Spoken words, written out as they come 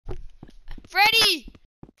Freddy!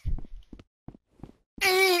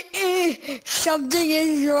 Something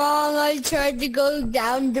is wrong. I tried to go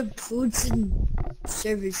down to Foods and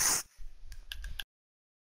Service.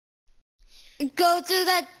 Go through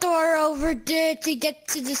that door over there to get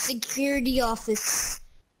to the security office.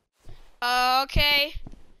 Okay.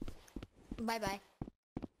 Bye-bye.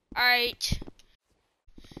 Alright.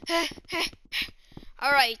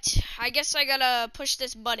 Alright. I guess I gotta push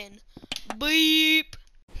this button. Beep.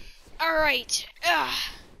 Alright.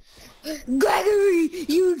 Gregory,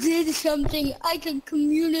 you did something. I can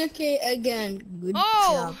communicate again. Good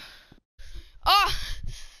job.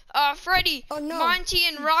 Freddy, Oh, no. Monty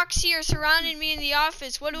and Roxy are surrounding me in the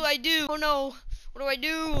office. What do I do? Oh no. What do I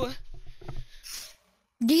do?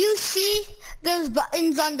 Do you see those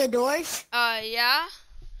buttons on the doors? Yeah?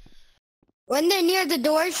 When they're near the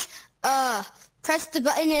doors, press the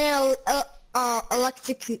button and it'll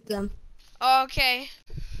electrocute them. Okay.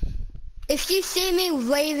 If you see me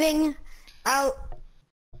waving out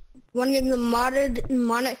one of the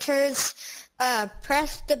monitors,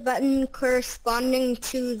 press the button corresponding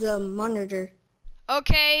to the monitor.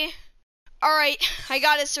 Okay. Alright, I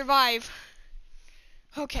gotta survive.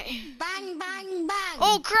 Okay. Bang, bang, bang!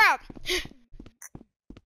 Oh crap!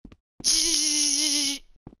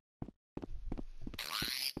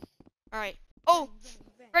 Alright. Oh!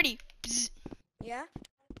 Freddy! Yeah?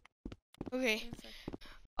 Okay.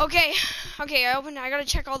 Okay, I gotta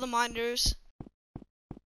check all the monitors.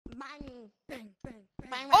 Bang, bang, bang,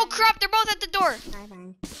 bang, Oh crap, they're both at the door! bang,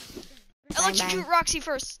 bang. Electrocute Roxy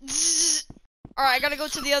first. Alright, I gotta go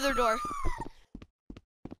to the other door.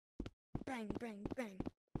 Bang, bang, bang.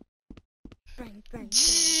 Bang, bang,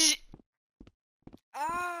 bang.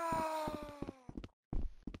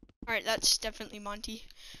 Alright, that's definitely Monty.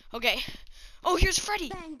 Okay. Oh, here's Freddy!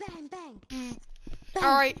 Bang, bang, bang.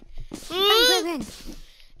 Alright. Bang, bang, bang.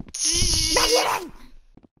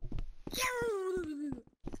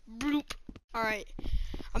 Bloop. Alright.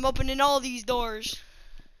 I'm opening all these doors.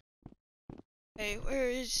 Hey, where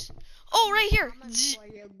is... Oh, right here!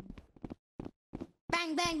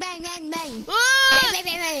 Bang, bang, bang, bang, bang. Ah! Bang, bang,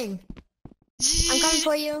 bang, bang. I'm coming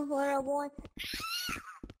for you, 101.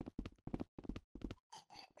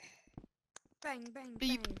 Bang, bang,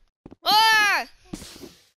 Beep. bang. Ah!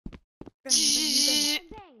 Bang, bang,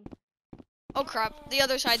 bang. Oh crap, the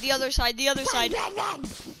other side, the other side, the other side. Bang, bang,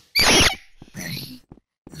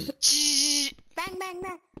 bang, bang,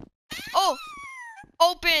 bang. Oh!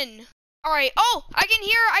 Open! Alright, oh! I can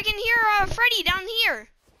hear Freddy down here!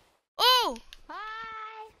 Oh!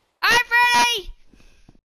 Hi, Hi, Freddy!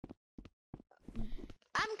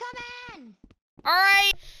 I'm coming.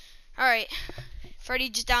 Alright! Alright. Freddy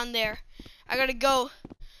just down there. I gotta go.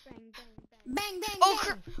 Bang, bang, bang. Bang, bang, Oh,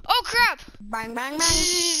 oh crap! bang, bang,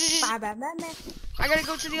 bang. Bang, bang, bang, bang. I gotta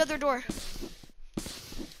go to the other door.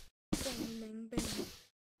 Bang, bang, bang.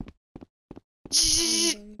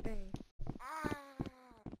 Bang, bang, bang.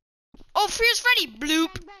 Oh, here's Freddy!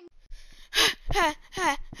 Bloop! Bang,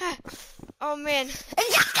 bang. Oh man.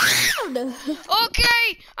 Down.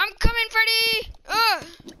 Okay! I'm coming, Freddy! Oh.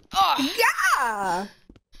 Yeah.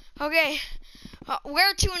 Okay.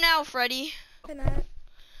 Where to now, Freddy? We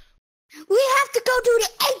have to go to the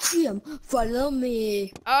atrium. Follow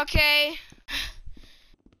me. Okay.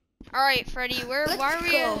 Alright, Freddy, why are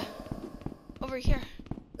we over here?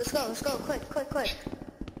 Let's go, quick.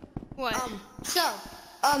 What?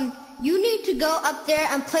 You need to go up there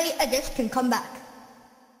and play a disc and come back.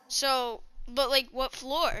 So, but like what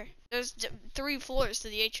floor? There's 3 floors to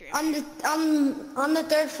the atrium. On the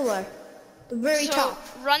 3rd floor. The very top.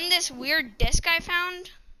 Run this weird disc I found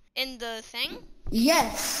in the thing?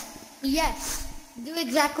 Yes. Do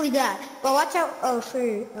exactly that. But watch out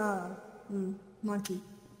for Monty.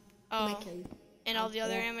 Oh, and all the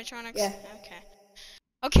other animatronics? Yeah.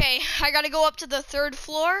 Okay, I gotta go up to the 3rd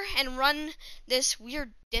floor and run this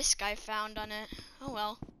weird disc I found on it. Oh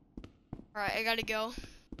well. Alright, I gotta go.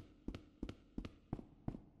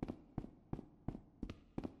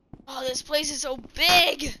 Oh, this place is so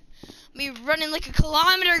big! I'll be running like a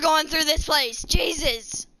kilometer going through this place.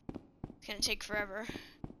 Jesus! It's gonna take forever.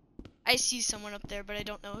 I see someone up there, but I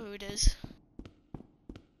don't know who it is.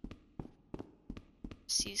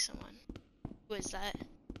 See someone. Who is that?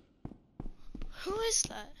 Who is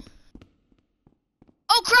that?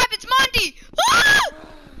 Oh crap, it's Monty! Ah!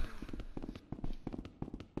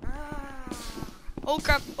 Oh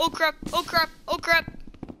crap, oh crap, oh crap, oh crap.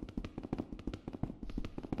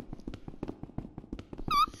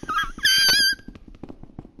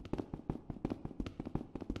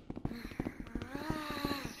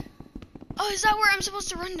 Oh, is that where I'm supposed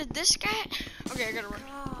to run to this guy? Okay, I gotta run.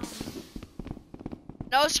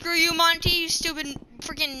 No, screw you, Monty, you stupid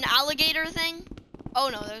freaking alligator thing. Oh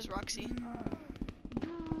no, there's Roxy.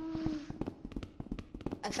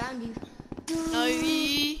 I found you.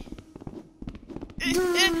 Ivy.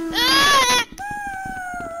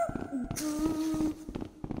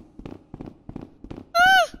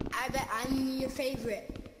 I bet I'm your favorite.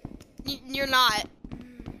 You're not.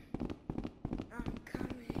 I'm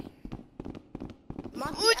coming.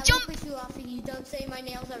 Monty, Ooh, I jump. will push you off if you don't say my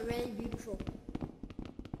nails are really beautiful.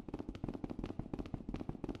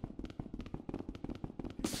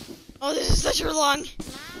 Oh, this is such a long.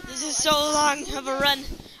 This is so long of a run.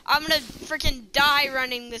 I'm gonna freaking die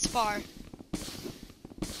running this far.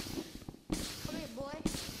 Come here, boy.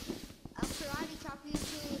 I'll karate chop you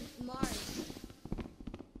to Mars.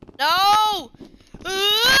 No!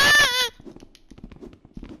 I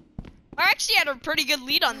actually had a pretty good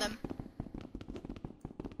lead on them.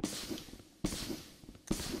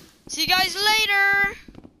 See you guys later!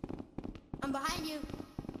 I'm behind you.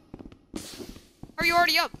 Are you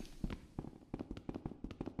already up?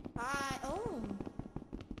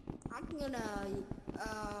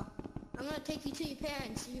 I'm gonna take you to your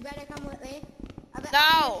parents. You better come with me. I bet No.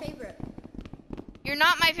 I'm your favorite. You're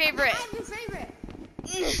not my favorite. I'm your favorite.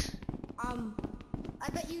 I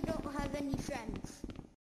bet you don't have any friends.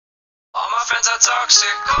 All my friends are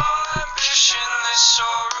toxic, all ambitionless, so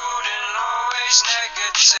rude and always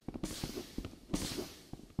negative.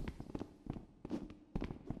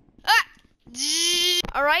 Ah!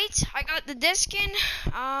 Alright, I got the disc in.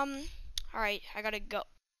 Alright, I gotta go.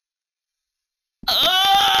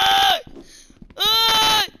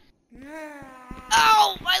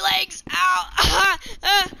 Ow! My legs! Ow!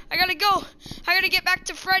 I gotta go! I gotta get back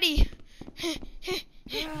to Freddy!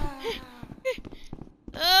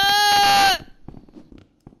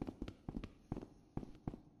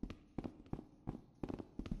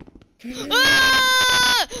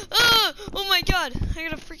 Oh my god! I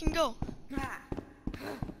gotta freaking go!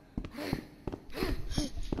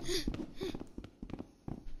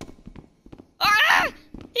 Ah!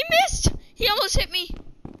 He missed! He almost hit me!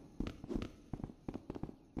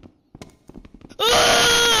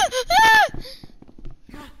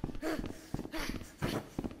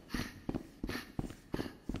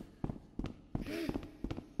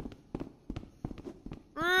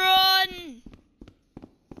 Run!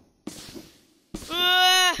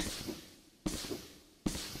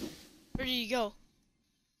 Where did he go?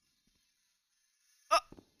 Oh.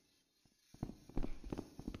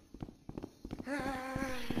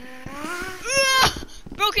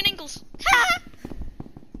 Broken ankles. I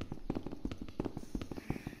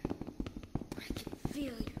can feel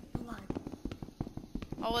your blood.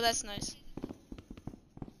 Oh, well, that's nice.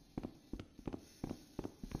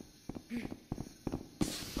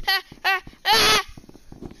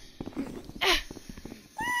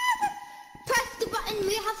 Press the button.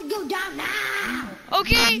 We have to go down now.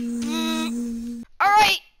 Okay. All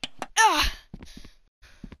right.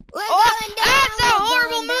 We're Oh, going down. that's that We're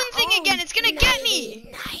horrible going moon down. thing again. It's gonna get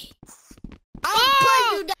me. Nice. Oh! I'll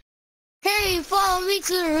put you down. Hey, follow me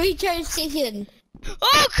to the recharge station.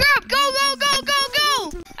 Oh crap! Go, go, go, go,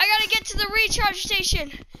 go! I gotta get to the recharge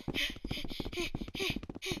station.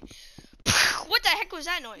 What the heck was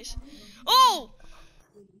that noise? Oh!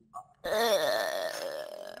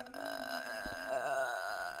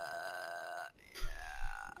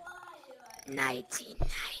 19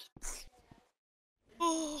 nights.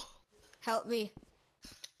 Oh! Help me.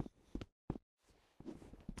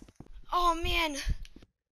 Oh man!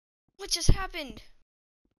 What just happened?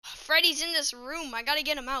 Freddy's in this room. I gotta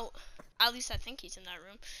get him out. At least I think he's in that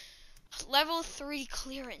room. Level 3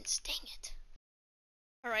 clearance. Dang it.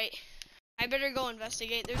 Alright. I better go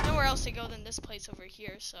investigate. There's nowhere else to go than this place over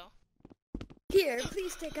here, so. Here,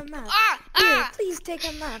 please take a map. Ah! Here, Ah! please take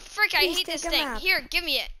a map. Frick, I Please hate this take a thing. map. Here, give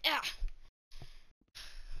me it. Ah.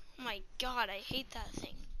 Oh my god, I hate that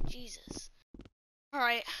thing. Jesus.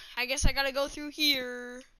 Alright, I guess I gotta go through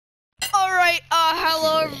here. Alright,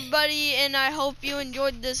 hello everybody, and I hope you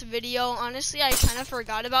enjoyed this video. Honestly, I kind of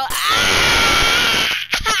forgot about...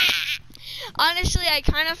 Honestly, I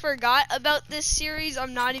kind of forgot about this series.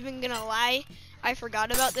 I'm not even gonna lie. I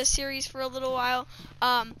forgot about this series for a little while.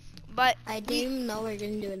 But... I didn't even know we were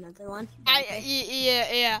gonna do another one.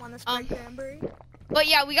 Yeah. Want a Sprite cranberry? But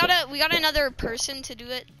yeah, we got another person to do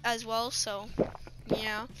it as well, so...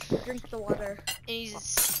 Yeah. Drink the water. And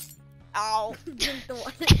he's... Ow. Drink the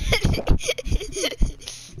water.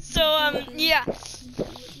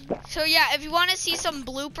 So yeah, if you want to see some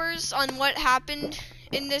bloopers on what happened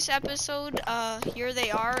in this episode, here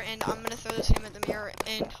they are, and I'm gonna throw this game at the mirror,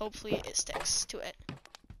 and hopefully it sticks to it.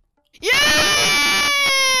 Yeah!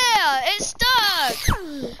 Yeah, it's stuck.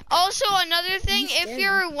 Also, another thing, if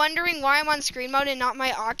you're wondering why I'm on screen mode and not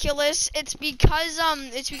my Oculus, it's because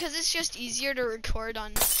it's just easier to record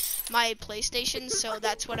on my PlayStation, so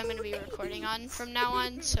that's what I'm gonna be recording on from now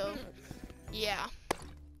on. So, yeah.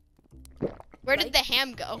 Where did the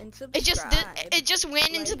ham go? It just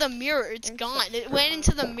went into the mirror. It's gone. It went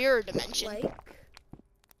into the mirror dimension.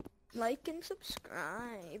 Like and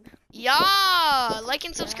subscribe. Yeah, like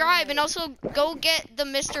and subscribe, and also go get the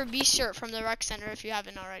Mr. Beast shirt from the rec center if you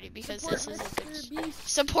haven't already, because this is a good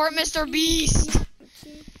support Mr. Beast.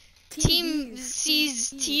 Team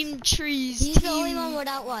C's, Team Trees. He's the only one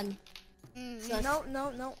without one.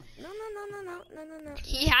 No.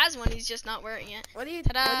 He has one. He's just not wearing it. What are you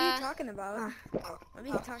talking about? What are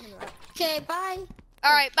you talking about? Okay, bye.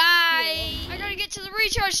 All right, bye. I gotta get to the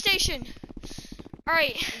recharge station. All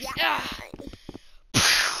right. Yeah.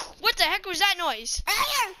 What the heck was that noise?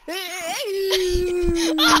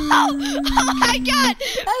 Oh my God!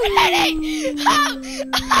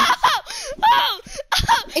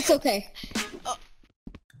 It's okay.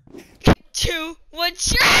 2, 1,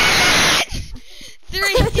 shot!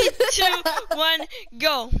 3, 2, 1,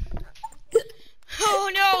 go.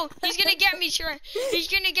 Oh no! He's gonna get me, Sharon. He's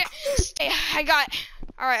gonna get. I got.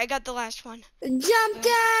 All right, I got the last one. Jump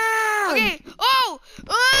down. Okay. Oh!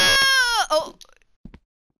 Oh!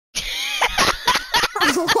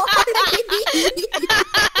 What?